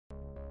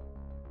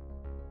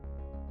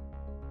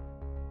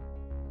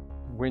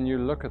When you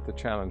look at the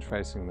challenge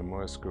facing the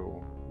Moore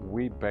School,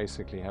 we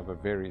basically have a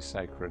very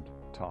sacred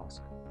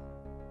task.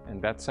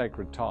 And that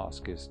sacred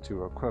task is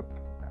to equip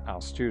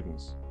our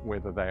students,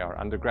 whether they are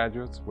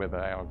undergraduates, whether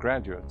they are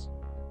graduates,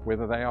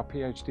 whether they are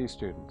PhD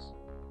students,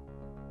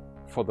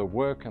 for the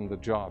work and the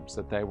jobs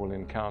that they will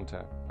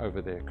encounter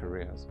over their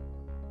careers.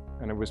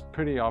 And it was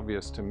pretty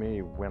obvious to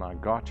me when I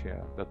got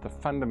here that the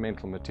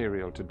fundamental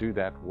material to do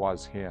that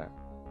was here.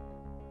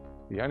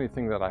 The only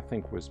thing that I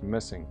think was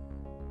missing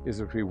is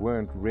that we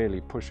weren't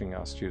really pushing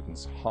our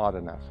students hard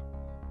enough.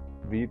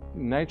 The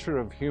nature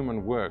of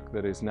human work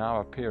that is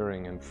now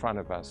appearing in front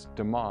of us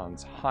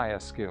demands higher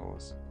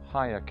skills,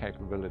 higher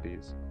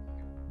capabilities,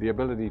 the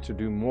ability to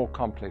do more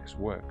complex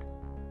work.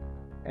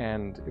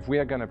 And if we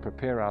are going to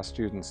prepare our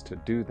students to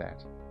do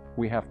that,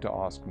 we have to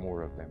ask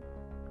more of them.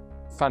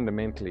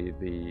 Fundamentally,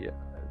 the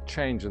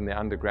change in the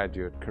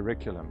undergraduate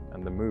curriculum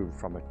and the move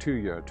from a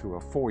 2-year to a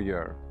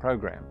 4-year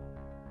program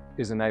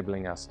is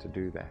enabling us to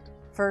do that.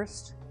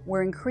 First,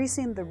 we're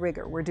increasing the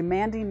rigor. We're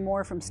demanding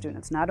more from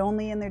students, not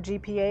only in their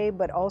GPA,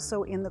 but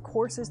also in the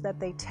courses that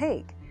they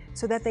take,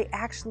 so that they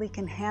actually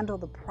can handle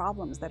the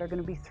problems that are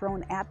going to be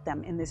thrown at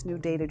them in this new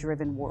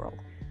data-driven world.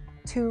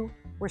 2,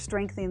 we're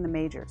strengthening the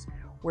majors.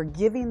 We're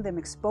giving them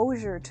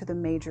exposure to the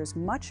majors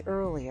much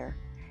earlier,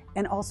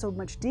 and also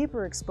much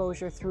deeper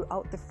exposure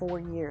throughout the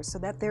 4 years, so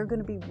that they're going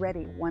to be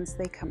ready once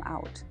they come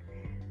out.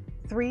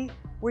 3,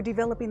 we're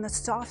developing the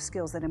soft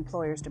skills that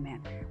employers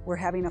demand. We're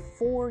having a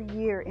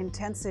 4-year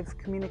intensive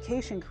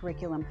communication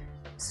curriculum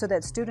so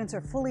that students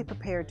are fully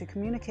prepared to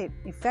communicate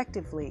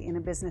effectively in a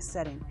business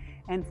setting.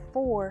 And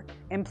 4,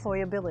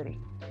 employability.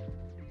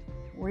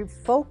 We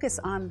focus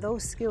on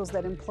those skills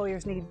that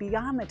employers need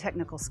beyond the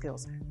technical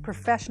skills: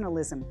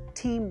 professionalism,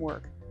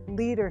 teamwork,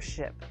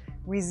 leadership,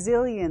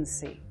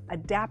 resiliency,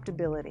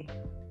 adaptability.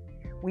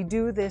 We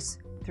do this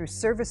through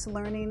service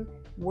learning,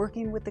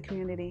 working with the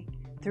community,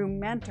 through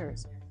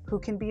mentors who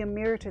can be a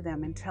mirror to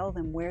them and tell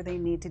them where they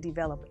need to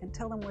develop and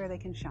tell them where they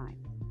can shine.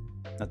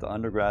 At the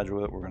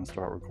undergraduate, we're going to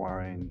start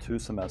requiring 2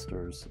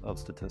 semesters of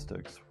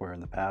statistics, where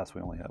in the past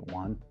we only had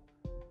 1.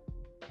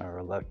 Our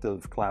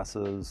elective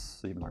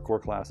classes, even our core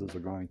classes, are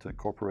going to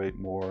incorporate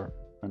more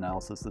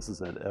analysis. This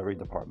is at every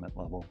department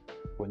level.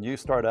 When you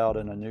start out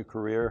in a new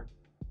career,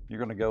 you're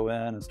going to go in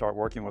and start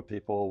working with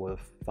people with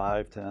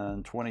 5,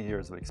 10, 20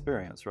 years of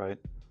experience, right?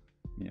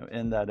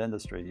 In that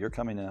industry, you're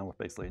coming in with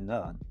basically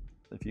none.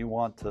 If you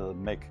want to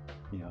make,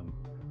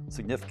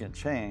 significant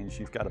change,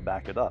 you've got to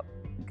back it up.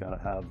 You've got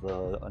to have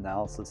the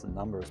analysis and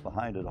numbers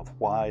behind it of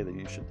why that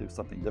you should do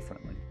something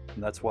differently.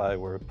 And that's why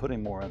we're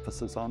putting more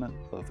emphasis on it,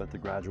 both at the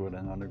graduate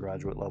and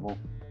undergraduate level.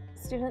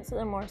 Students at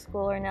the Moore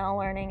School are now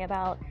learning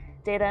about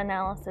data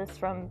analysis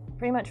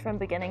pretty much from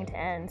beginning to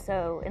end.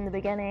 So in the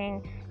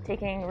beginning,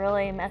 taking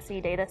really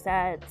messy data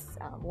sets,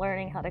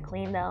 learning how to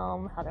clean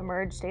them, how to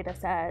merge data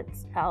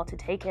sets, how to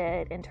take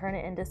it and turn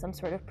it into some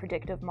sort of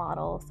predictive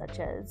model, such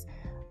as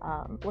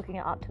looking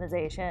at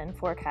optimization,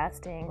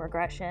 forecasting,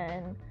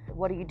 regression.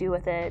 What do you do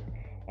with it?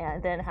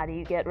 And then how do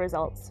you get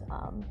results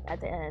at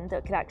the end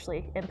that could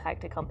actually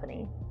impact a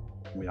company?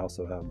 We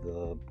also have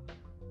the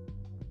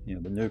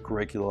new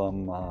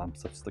curriculum,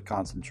 such as the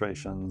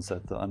concentrations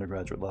at the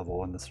undergraduate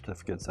level and the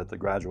certificates at the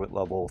graduate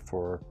level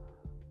for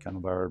kind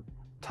of our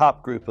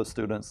top group of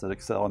students that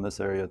excel in this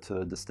area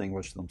to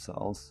distinguish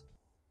themselves.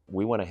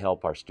 We want to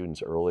help our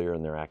students earlier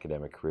in their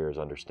academic careers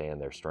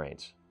understand their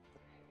strengths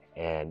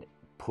and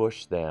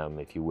push them,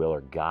 if you will,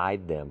 or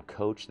guide them,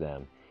 coach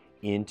them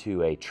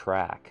into a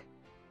track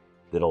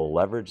that'll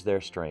leverage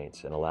their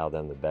strengths and allow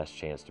them the best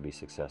chance to be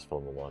successful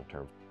in the long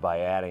term. By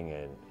adding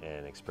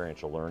an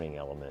experiential learning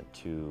element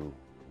to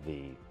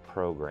the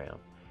program,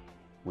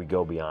 we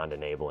go beyond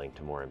enabling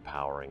to more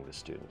empowering the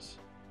students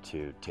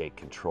to take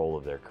control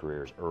of their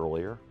careers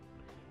earlier,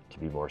 to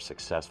be more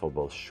successful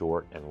both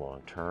short and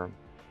long term,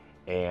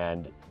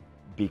 and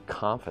be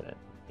confident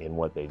in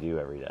what they do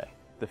every day.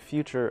 The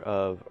future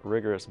of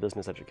rigorous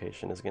business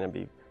education is going to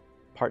be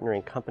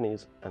partnering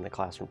companies and the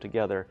classroom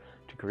together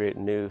to create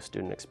new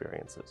student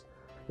experiences.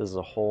 This is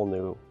a whole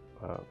new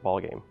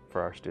ballgame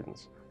for our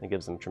students. It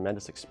gives them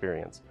tremendous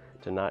experience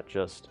to not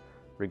just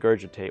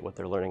regurgitate what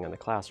they're learning in the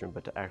classroom,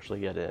 but to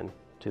actually get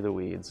into the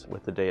weeds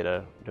with the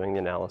data, doing the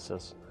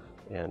analysis,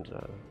 and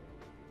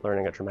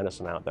learning a tremendous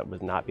amount that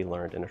would not be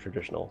learned in a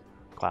traditional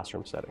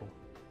classroom setting.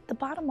 The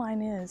bottom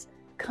line is,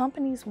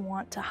 companies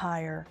want to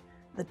hire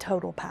the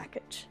total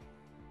package.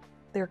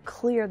 They're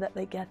clear that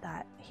they get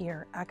that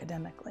here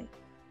academically.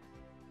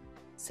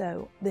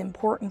 So the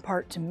important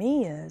part to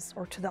me is,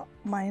 or to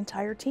my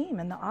entire team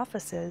in the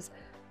office is,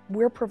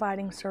 we're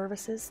providing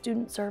services,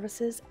 student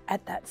services,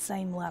 at that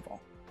same level.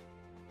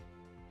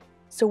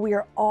 So we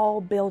are all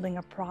building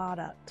a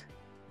product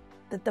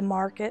that the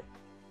market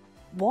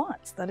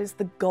wants, that is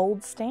the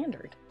gold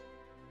standard.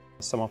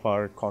 Some of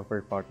our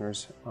corporate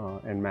partners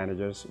and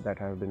managers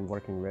that I've been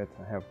working with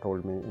have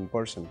told me in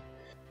person,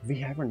 we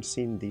haven't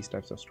seen these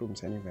types of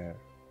students anywhere.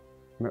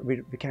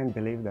 We can't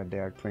believe that they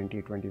are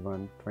 20,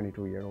 21,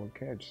 22-year-old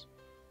kids.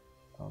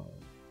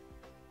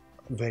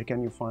 Where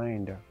can you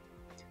find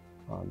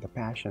the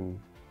passion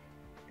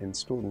in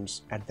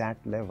students at that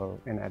level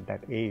and at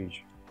that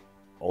age.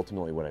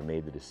 Ultimately, when I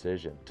made the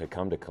decision to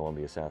come to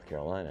Columbia, South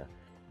Carolina,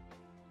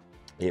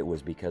 it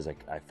was because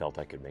I felt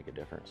I could make a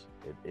difference.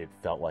 It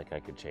felt like I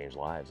could change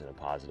lives in a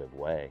positive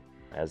way.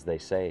 As they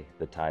say,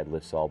 the tide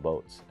lifts all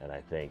boats, and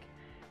I think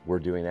we're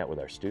doing that with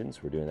our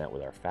students, we're doing that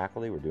with our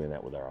faculty, we're doing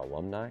that with our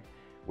alumni,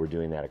 we're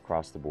doing that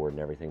across the board in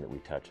everything that we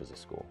touch as a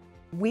school.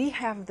 We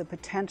have the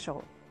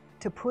potential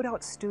to put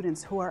out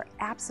students who are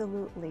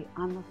absolutely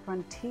on the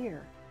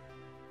frontier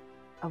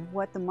of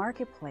what the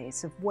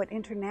marketplace, of what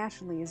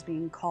internationally is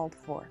being called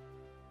for.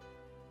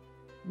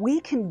 We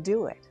can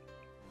do it.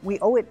 We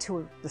owe it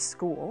to the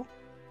school.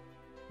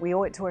 We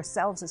owe it to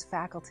ourselves as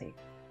faculty.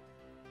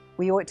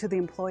 We owe it to the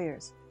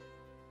employers.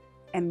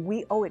 And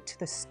we owe it to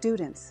the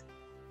students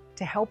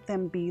to help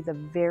them be the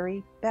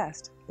very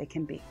best they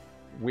can be.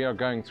 We are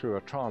going through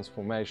a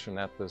transformation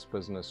at this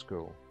business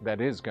school that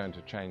is going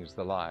to change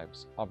the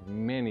lives of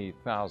many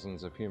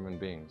thousands of human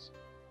beings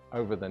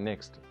over the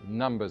next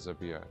numbers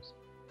of years.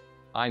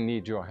 I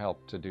need your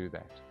help to do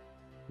that.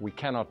 We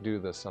cannot do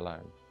this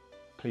alone.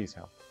 Please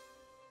help.